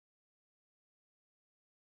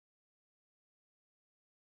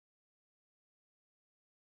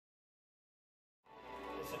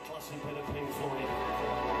classic bit of Pink Floyd.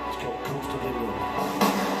 It's called Comfortably Numb.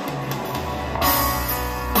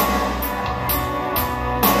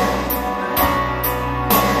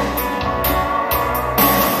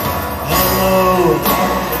 Hello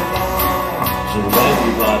to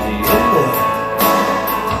everybody in there.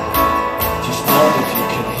 Just know if you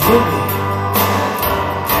can hear me.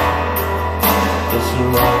 Is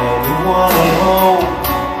there anyone at home?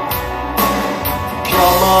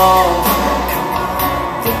 Come on,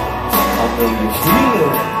 I know you're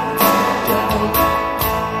feeling down.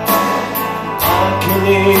 I can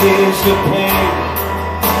ease the pain,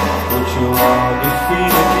 but you want your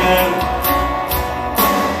feet again.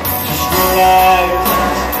 Just relax,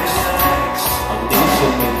 I need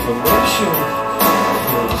some information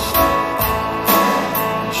first.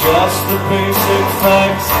 Just the basic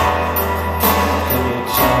facts. Can you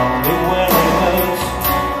tell me where it hurts?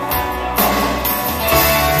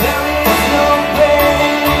 There is no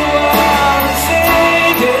pain while it's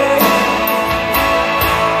needed.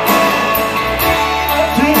 A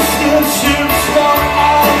distant ship's gone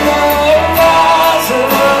on the horizon.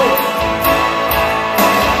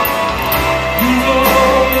 You know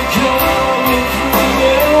you're coming through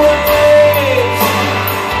their waves.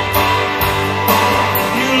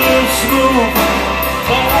 You look smooth,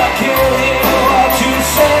 but I can't hear what you're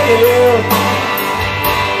saying.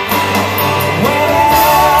 When I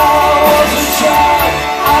was a child,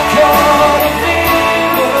 I caught a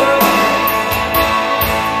fever.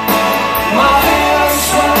 My hands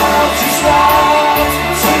swelled just right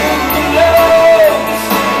to the nose.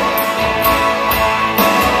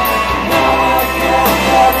 Now I've got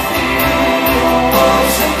that feeling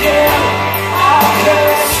once again. I can't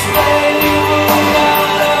explain, you will not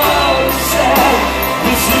understand.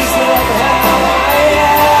 This is not how I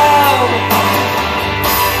am.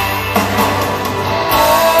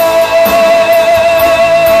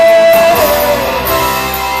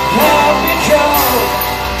 I've become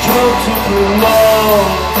comfortable alone.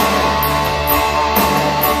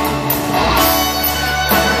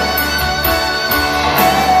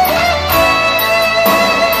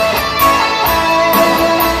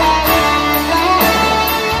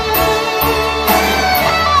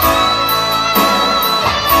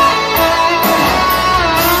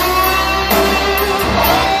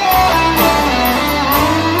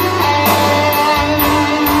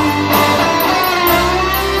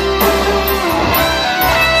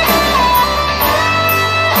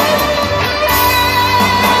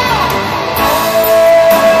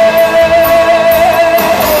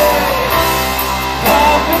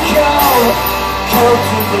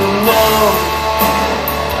 Comfortable now.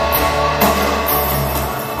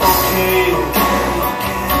 Okay,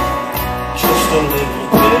 just a little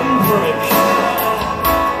pinprick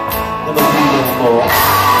and a little more.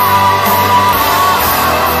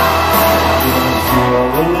 You feel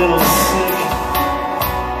a little sick.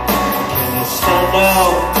 Can you stand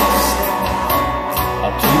out? I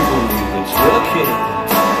do believe it's working.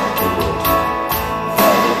 Good.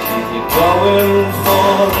 That'll keep you going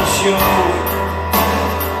for the show.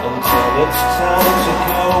 It's time to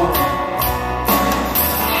go.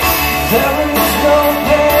 There is no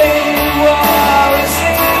pain while it's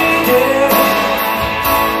needed.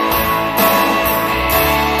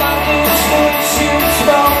 My distance seems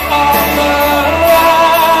from on the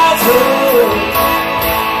horizon.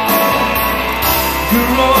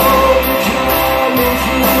 You're only coming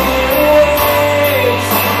through the waves.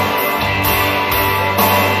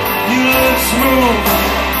 You look smooth,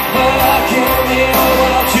 but I can't hear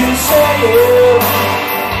what you're saying.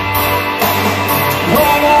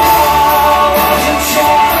 When I was a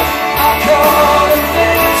child, I caught a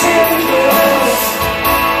fitness.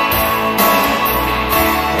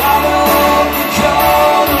 I love the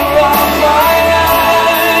color of my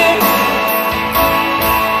eye.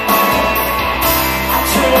 I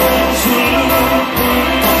turned to look, but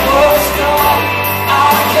it was gone. I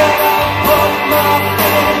cannot put my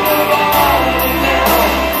finger on it now.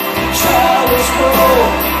 The child is grown,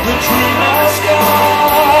 the dream has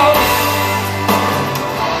gone.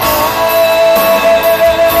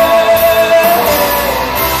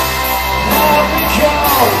 I've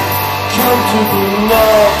become comfortable.